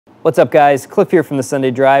What's up guys, Cliff here from the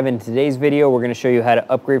Sunday Drive. In today's video we're going to show you how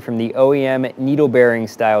to upgrade from the OEM needle bearing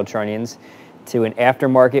style trunnions to an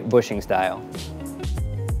aftermarket bushing style.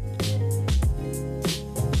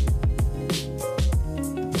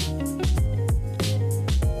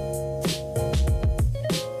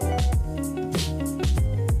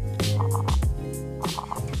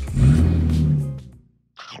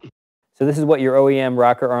 So this is what your OEM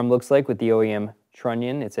rocker arm looks like with the OEM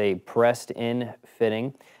Trunnion. It's a pressed in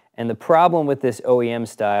fitting. And the problem with this OEM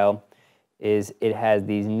style is it has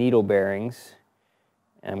these needle bearings.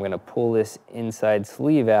 And I'm going to pull this inside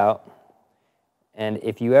sleeve out. And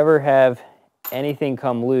if you ever have anything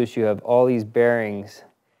come loose, you have all these bearings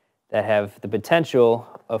that have the potential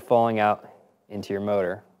of falling out into your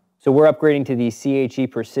motor. So we're upgrading to these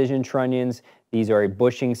CHE Precision Trunnions. These are a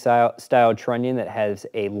bushing style trunnion that has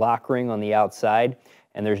a lock ring on the outside,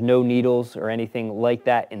 and there's no needles or anything like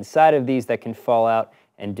that inside of these that can fall out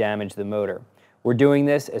and damage the motor. We're doing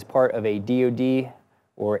this as part of a DoD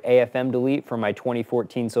or AFM delete for my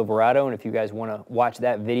 2014 Silverado, and if you guys want to watch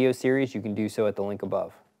that video series, you can do so at the link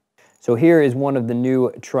above. So here is one of the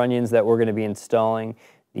new trunnions that we're going to be installing.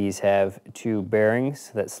 These have two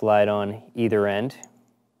bearings that slide on either end,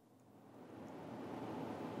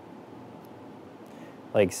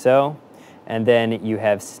 like so. And then you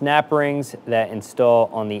have snap rings that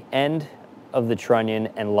install on the end of the trunnion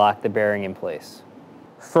and lock the bearing in place.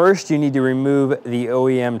 First, you need to remove the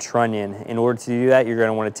OEM trunnion. In order to do that, you're going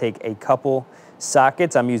to want to take a couple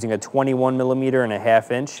sockets. I'm using a 21mm and a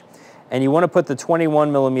 1/2 inch. And you want to put the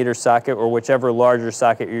 21mm socket, or whichever larger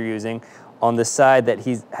socket you're using, on the side that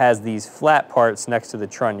has these flat parts next to the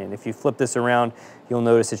trunnion. If you flip this around, you'll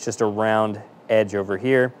notice it's just a round edge over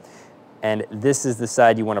here. And this is the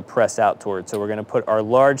side you want to press out towards. So we're going to put our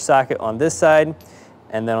large socket on this side,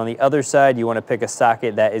 and then on the other side you want to pick a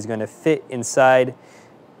socket that is going to fit inside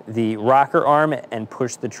the rocker arm and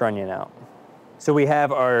push the trunnion out. So we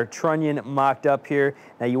have our trunnion mocked up here.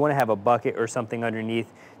 Now you want to have a bucket or something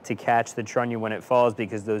underneath to catch the trunnion when it falls,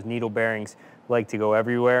 because those needle bearings like to go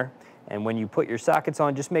everywhere. And when you put your sockets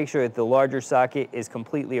on, just make sure that the larger socket is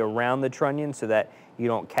completely around the trunnion so that you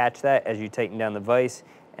don't catch that as you tighten down the vise,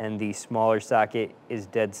 and the smaller socket is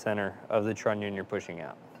dead center of the trunnion you're pushing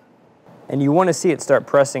out. And you want to see it start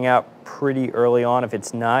pressing out pretty early on. If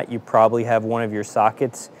it's not, you probably have one of your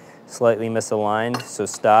sockets slightly misaligned. So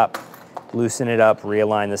stop, loosen it up,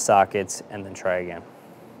 realign the sockets, and then try again.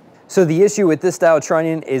 So the issue with this style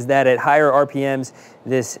trunnion is that at higher RPMs,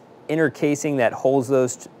 this inner casing that holds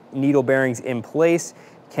those needle bearings in place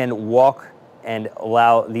can walk and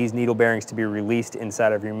allow these needle bearings to be released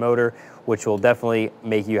inside of your motor, which will definitely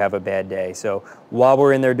make you have a bad day. So while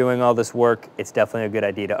we're in there doing all this work, it's definitely a good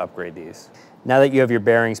idea to upgrade these. Now that you have your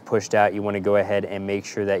bearings pushed out, you want to go ahead and make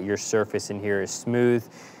sure that your surface in here is smooth.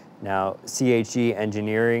 Now, CHE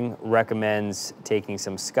Engineering recommends taking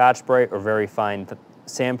some Scotch-Brite or very fine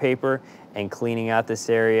sandpaper and cleaning out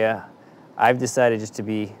this area. I've decided, just to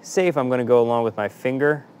be safe, I'm going to go along with my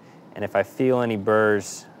finger, and if I feel any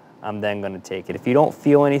burrs, I'm then going to take it. If you don't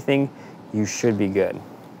feel anything, you should be good.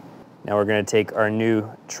 Now we're going to take our new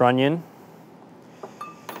trunnion,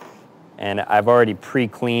 and I've already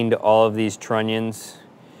pre-cleaned all of these trunnions,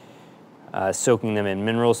 soaking them in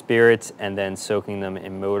mineral spirits and then soaking them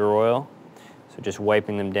in motor oil. So just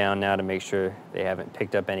wiping them down now to make sure they haven't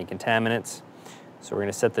picked up any contaminants. So we're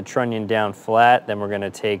going to set the trunnion down flat, then we're going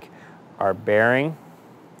to take our bearing.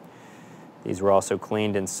 These were also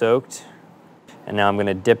cleaned and soaked. And now I'm going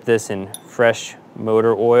to dip this in fresh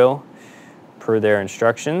motor oil per their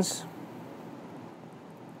instructions.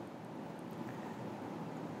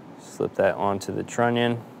 Slip that onto the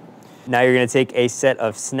trunnion. Now you're going to take a set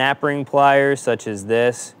of snap ring pliers such as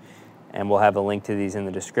this, and we'll have a link to these in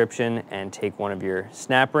the description, and take one of your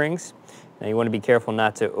snap rings. Now you want to be careful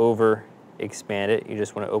not to over expand it. You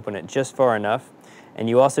just want to open it just far enough. And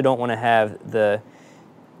you also don't want to have the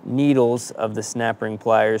needles of the snap ring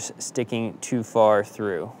pliers sticking too far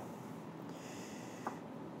through.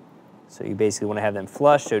 So you basically want to have them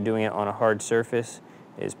flush, so doing it on a hard surface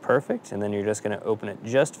is perfect. And then you're just going to open it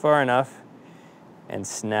just far enough and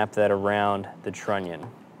snap that around the trunnion.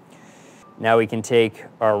 Now we can take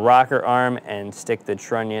our rocker arm and stick the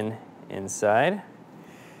trunnion inside.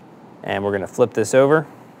 And we're going to flip this over.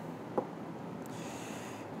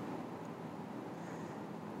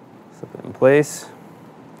 Flip it in place.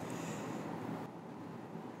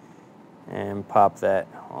 And pop that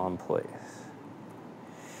on place.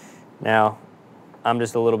 Now, I'm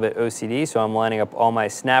just a little bit OCD, so I'm lining up all my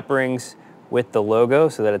snap rings with the logo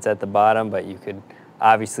so that it's at the bottom, but you could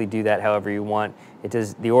obviously do that however you want.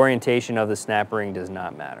 The orientation of the snap ring does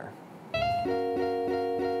not matter.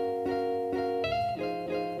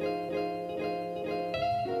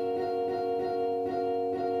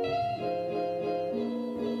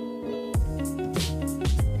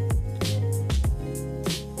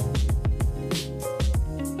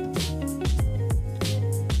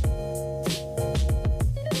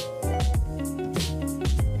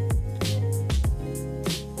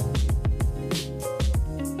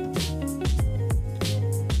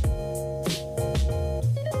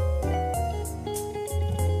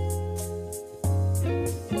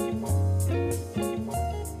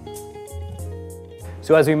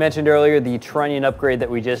 So as we mentioned earlier, the Trunnion upgrade that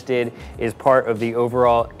we just did is part of the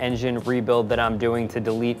overall engine rebuild that I'm doing to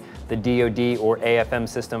delete the DOD or AFM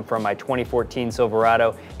system from my 2014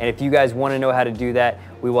 Silverado. And if you guys want to know how to do that,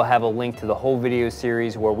 we will have a link to the whole video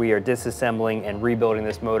series where we are disassembling and rebuilding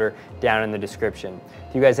this motor down in the description.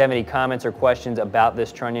 If you guys have any comments or questions about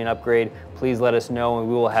this Trunnion upgrade, please let us know, and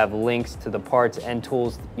we will have links to the parts and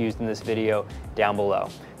tools used in this video down below.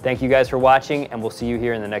 Thank you guys for watching, and we'll see you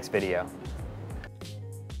here in the next video.